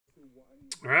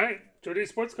All right, Jordan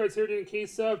Sports Cards here doing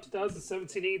case up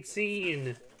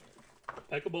 2017-18.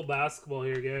 Impeccable basketball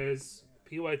here, guys.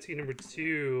 PYT number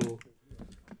 2.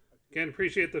 Again,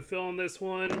 appreciate the fill on this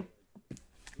one.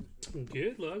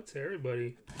 Good luck to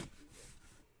everybody.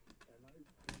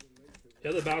 The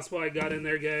other basketball I got in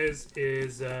there, guys,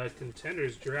 is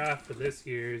Contenders Draft for this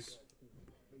year's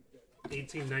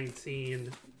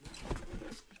 18-19.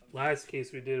 Last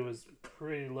case we did was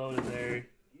pretty loaded there.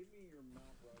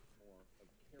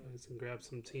 Guys can grab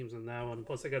some teams on that one.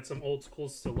 Plus, I got some old school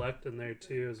select in there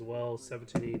too as well.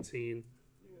 17-18.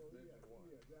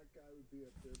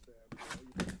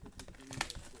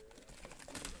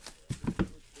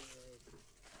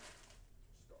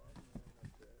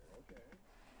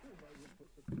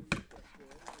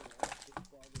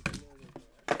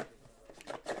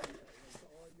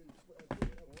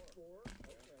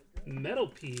 Metal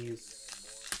piece.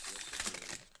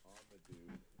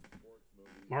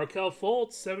 Markelle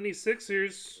Fultz,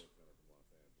 76ers.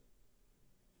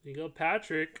 There you go,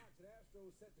 Patrick.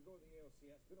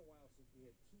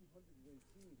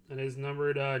 That is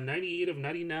numbered 98 of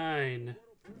 99.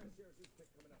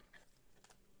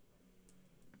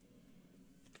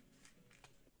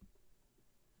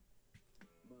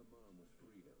 My mom was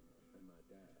freedom, and my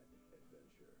dad,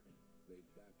 adventure. They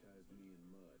baptized me in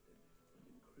mud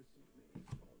and christened me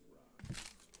on rock.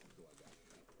 So I got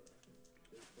tougher.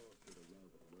 They fostered a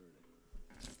love of learning.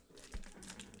 So I got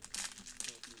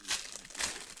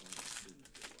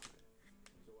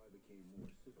so I became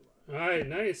more civilized. All right,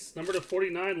 nice. Number to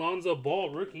 49, Lonzo Ball,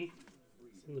 rookie.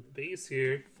 It's in the base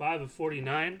here, 5 of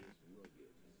 49.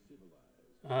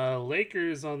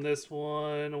 Lakers on this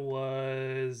one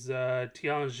was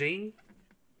Tianjin.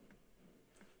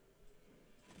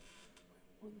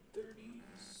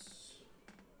 130s.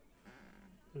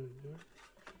 There we go.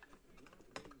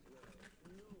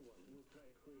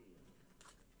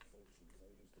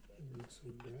 Let's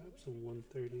grab some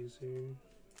 130s here.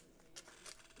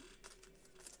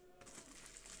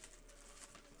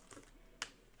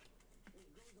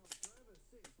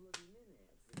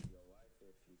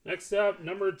 Next up,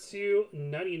 number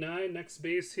 299. Next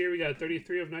base here, we got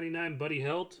 33 of 99, Buddy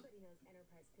Hield.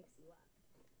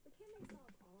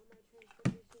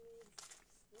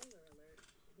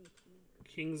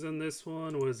 Kings on this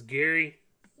one was Gary.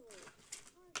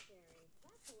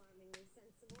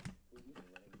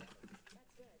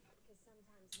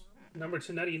 Number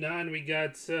 299, we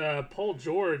got Paul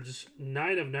George,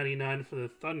 9 of 99 for the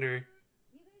Thunder.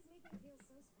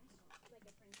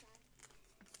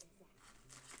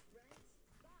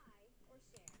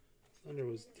 Thunder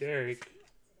was Derek.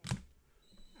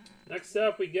 Next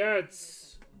up, we got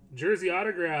jersey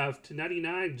autograph to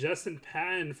 99, Justin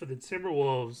Patton for the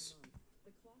Timberwolves.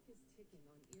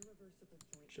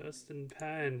 Justin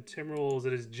Patton, Timberwolves.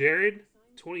 It is Jared,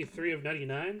 23 of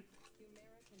 99.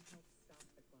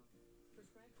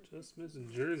 Just missing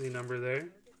jersey number there.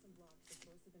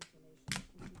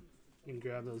 You can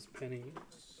grab those pennies.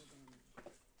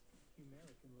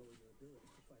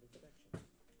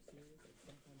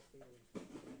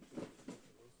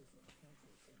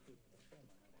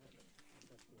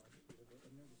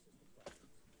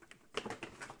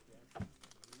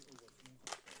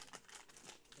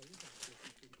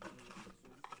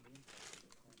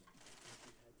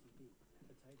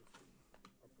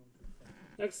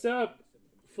 Next up,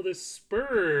 for the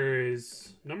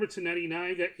Spurs, number 299,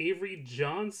 you got Avery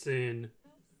Johnson.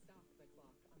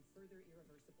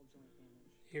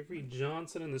 Avery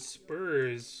Johnson and the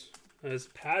Spurs as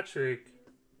Patrick.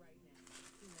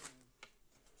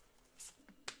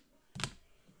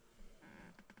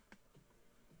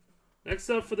 Next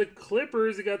up for the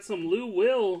Clippers, you got some Lou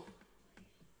Will.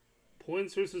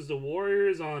 Points versus the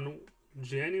Warriors on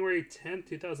January 10th,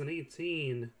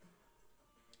 2018.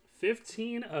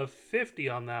 15 of 50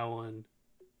 on that one.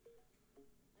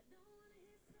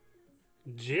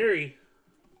 Jerry.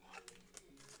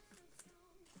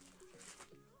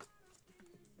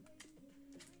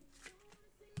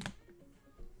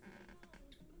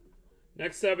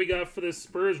 Next up, we got for the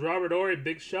Spurs, Robert Horry,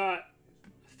 big shot.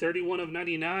 31 of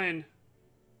 99.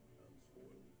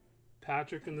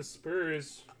 Patrick and the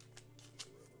Spurs.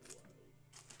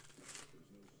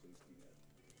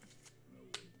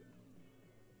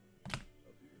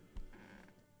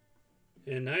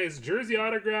 And nice jersey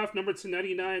autograph, number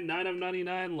 299, 9 of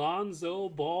 99, Lonzo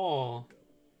Ball.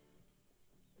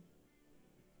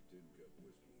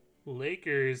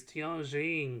 Lakers,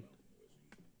 Tianjin.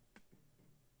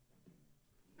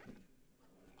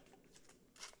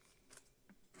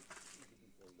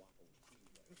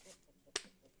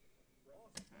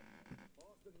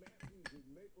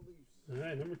 All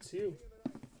right, number 2.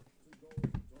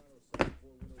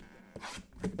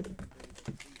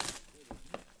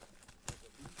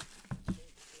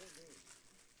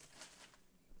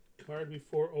 Card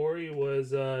before Ori was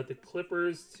the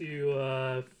Clippers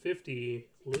to 50.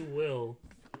 Lou Will.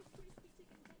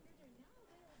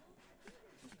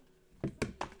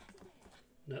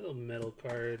 Another metal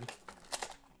card.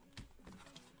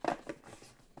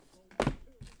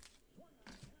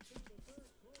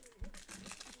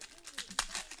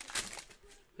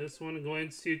 This one going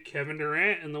to Kevin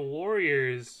Durant and the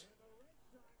Warriors.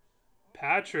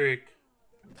 Patrick.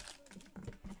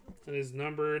 That is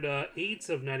numbered 8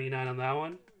 of 99 on that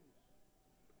one.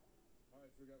 All right,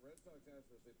 so we got Red Sox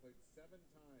Astros. They played 7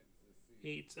 times this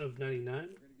season. 8 of 99. We're going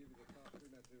to give you the top 3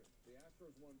 matches. The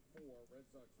Astros won 4, Red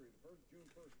Sox 3. The first June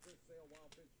 1st, Chris Sale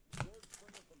wild pitch. George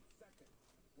Springer from second,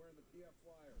 wearing the PF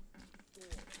Flyers.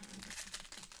 Score.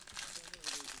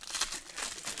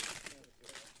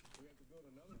 We have to go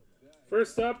to another day.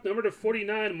 First up, number to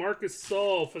 49, Marcus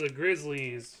Gasol for the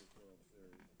Grizzlies.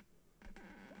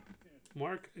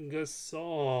 Marc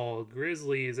Gasol,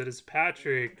 Grizzlies. That is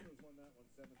Patrick. Won that one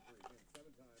 7-3. Again, 7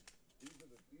 times. These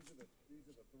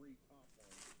are the 3 top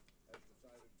ones as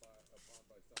decided upon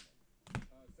by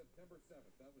someone. September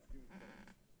 7th. That was June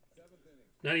 1st. 7th inning.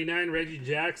 99, Reggie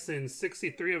Jackson.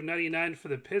 63 of 99 for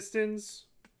the Pistons.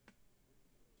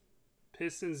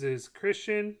 Pistons is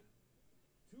Christian.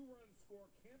 2-run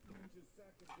score. Kemp reaches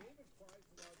second. David Price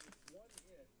allowed just 1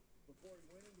 hit before he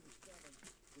went into the 7th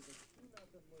with a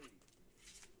 2-0 lead.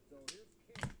 So here's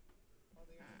Kemp on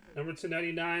the outside. Number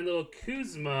 299, little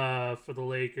Kuzma for the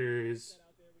Lakers.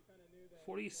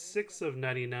 46 of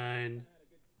 99.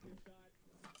 8th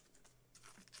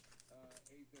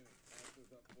inning.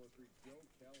 Astros up 4-3. Joe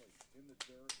Kelly in the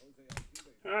dirt. Jose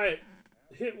Altuve. All right,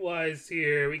 hit-wise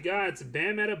here, we got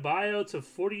Bam Adebayo to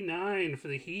 49 for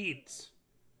the Heat.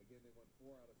 Again, they won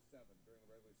 4 out of 7 during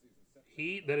the regular season.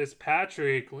 Heat, that is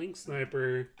Patrick, Link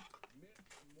Sniper. Mitch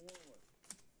Moreland.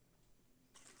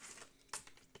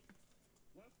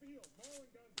 Left field. Marlon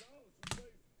Gonzalez, who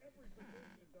plays every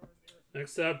position darn near.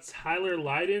 Next up, Tyler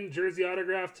Lydon, jersey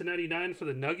autograph to 99 for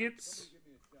the Nuggets. Give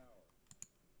me a shower.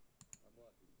 I'm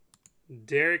lucky.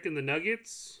 Derek and the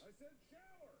Nuggets, I said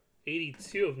shower.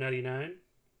 82 of 99.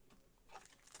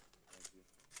 Thank you.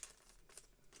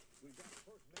 We've got the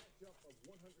first matchup of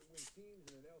 100-win teams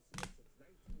in an LCS since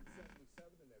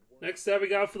 1977 and had won. Next up, we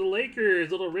got for the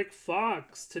Lakers, little Rick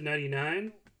Fox to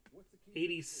 99. What's the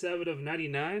key? 87 of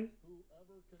 99.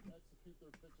 Whoever can execute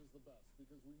their pitches the best,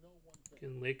 because we know one thing.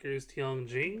 And Lakers, Tiong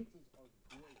Jing. Pitches are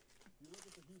great. You look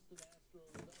at the Houston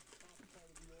Astros, that top part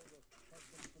of the order has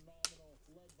been phenomenal,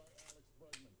 led by Alex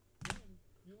Bregman. Then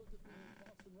you look at the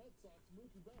Boston Red Sox,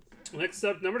 Mookie Betts. Next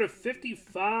up, number to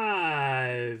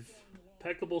 55.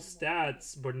 Impeccable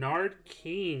stats, Bernard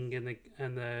King and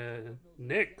the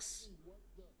Knicks.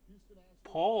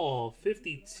 Paul,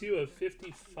 52 of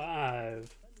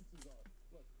 55. Tendencies are,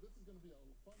 look, this is going to be a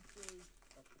fun series,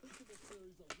 a pitchable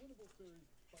series, a winnable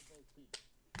series by both teams.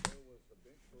 There was the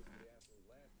bench coach for the Astros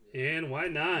last year. And why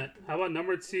not? How about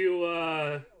number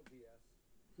to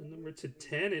LTS. number to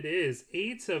 10 it is.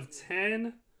 8 of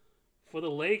 10 for the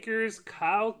Lakers,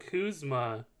 Kyle Kuzma. I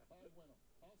win them.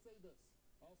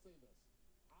 I'll say this.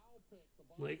 I'll pick the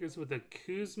bottom Lakers with a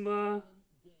Kuzma,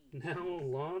 game, now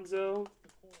Alonzo. the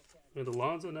core factor. With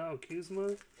Alonzo, now Kuzma. We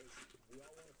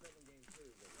all won a 7-game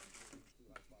series.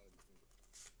 I followed the team.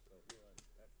 So here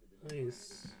that's the big.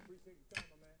 Nice. Appreciate your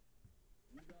time, my man.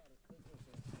 You got it. Take this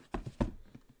one.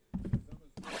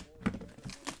 Summers more better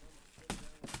when it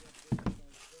comes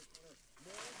to sit down and get this on Sports Center.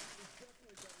 Morris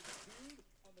is definitely better. The dude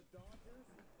on the Dodgers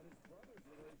and his brother's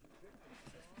relationship with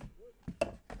John Wood.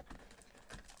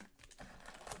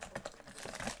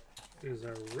 Here's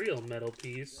a real metal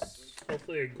piece.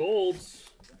 Hopefully a gold.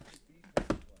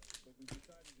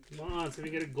 Come on, so we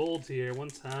get a gold here one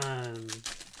time.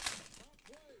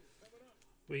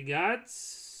 We got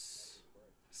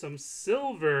some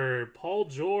silver. Paul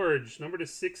George, number to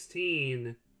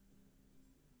 16.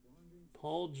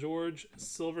 Paul George,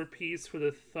 silver piece for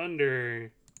the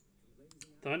Thunder.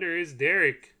 Thunder is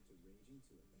Derek.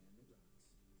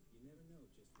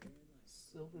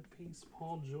 Silver piece,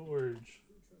 Paul George.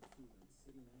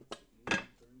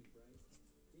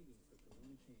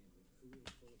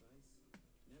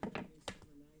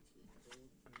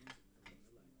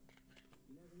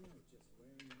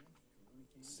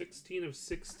 $16 of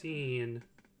 16.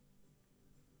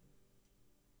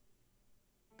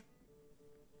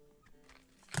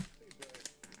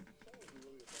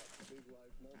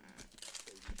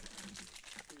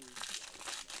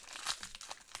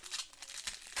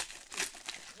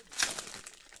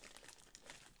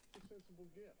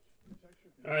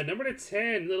 All right, number to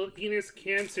 10, little Enos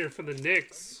Cancer for the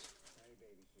Knicks.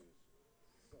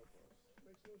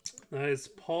 That is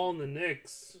Paul and the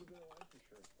Knicks.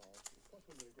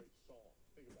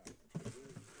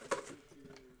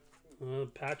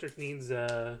 Patrick needs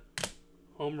a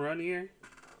home run here.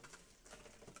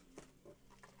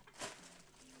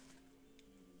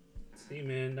 Let's see,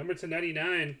 man. Number to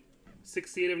 99.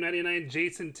 68 of 99,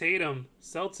 Jason Tatum.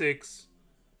 Celtics.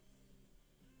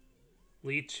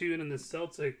 Lee Chun and the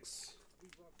Celtics. We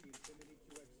brought the Infinity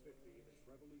QX50 and its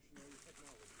revolutionary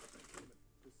technology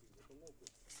to see what the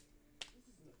locals think. This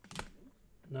isn't a gym.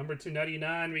 Number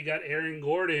 299, we got Aaron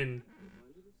Gordon.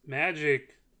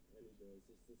 Magic.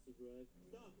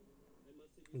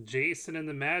 Jason and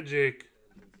the Magic.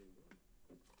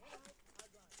 The all-new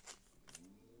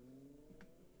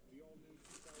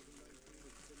 2019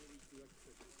 Infinity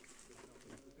QX50 with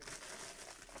nothing to pick.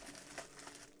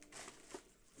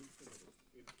 Infinity,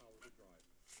 empower the drive.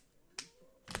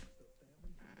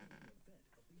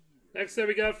 Next up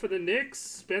we got for the Knicks,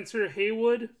 Spencer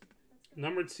Haywood.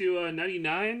 Number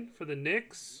 299 for the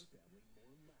Knicks.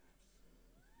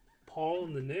 Paul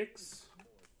and the Knicks.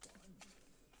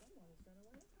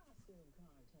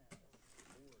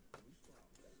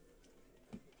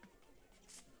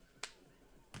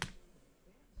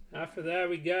 After that,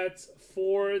 we got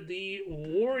for the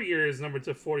Warriors, number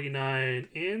 249,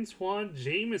 Antoine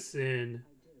Jameson.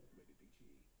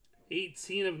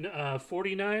 18 of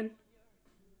 49.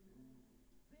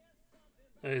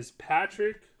 That is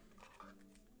Patrick.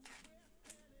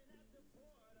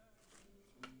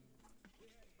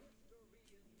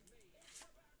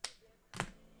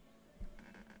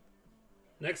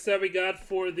 Next up, we got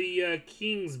for the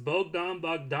Kings, Bogdan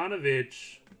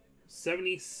Bogdanovic.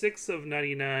 76 of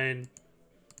 99.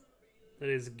 That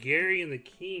is Gary and the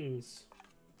Kings.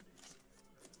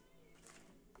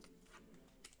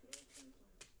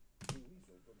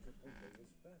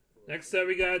 Next up,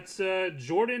 we got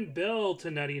Jordan Bell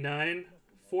to 99.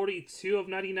 42 of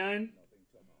 99.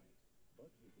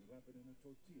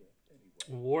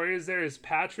 Warriors there is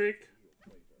Patrick.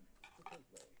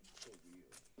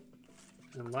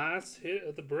 And last hit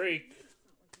of the break.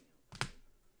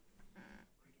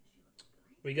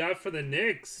 We got for the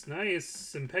Knicks,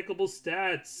 nice, impeccable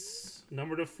stats.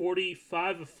 Number to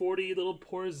 45 of 40, little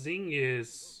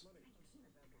Porzingis.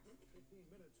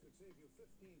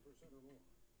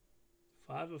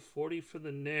 5 of 40 for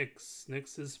the Knicks.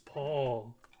 Knicks is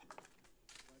Paul.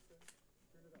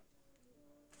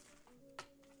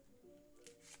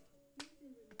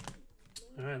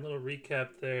 All right, little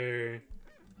recap there.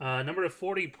 Number to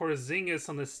 40, Porzingis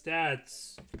on the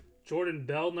stats. Jordan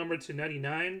Bell, number to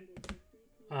 99.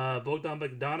 Bogdan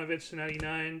Bogdanovic to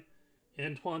 99.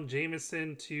 Antoine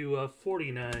Jameson to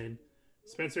 49.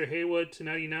 Spencer Haywood to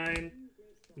 99.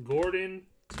 Gordon,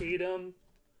 Tatum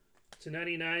to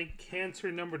 99.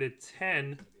 Cantor number to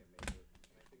 10.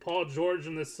 Paul George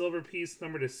on the silver piece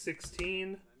number to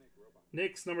 16.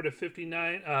 Knicks number to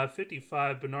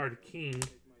 55. Bernard King.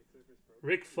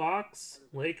 Rick Fox,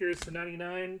 Lakers to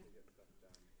 99.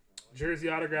 Jersey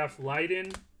autograph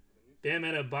Leiden. Bam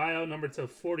Adebayo number to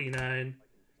 49.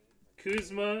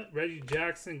 Kuzma, Reggie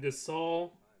Jackson,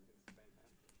 Gasol.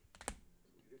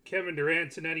 Kevin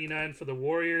Durant to 99 for the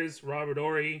Warriors. Robert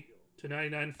Horry to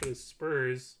 99 for the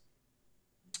Spurs.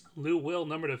 Lou Will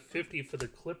number to 50 for the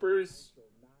Clippers.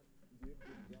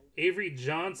 Avery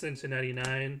Johnson to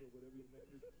 99.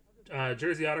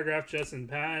 Jersey autograph Justin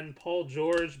Patton. Paul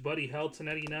George, Buddy Hield to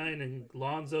 99, and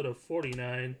Lonzo to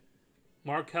 49.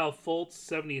 Markelle Fultz,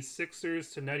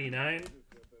 76ers to 99.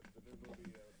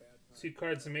 2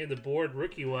 cards that made the board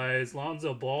rookie-wise.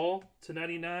 Lonzo Ball to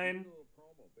 99.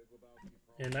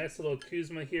 And nice little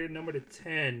Kuzma here, number to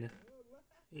 10.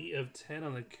 8 of 10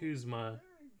 on the Kuzma.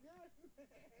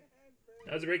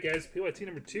 That was a break, guys. PYT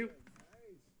number 2.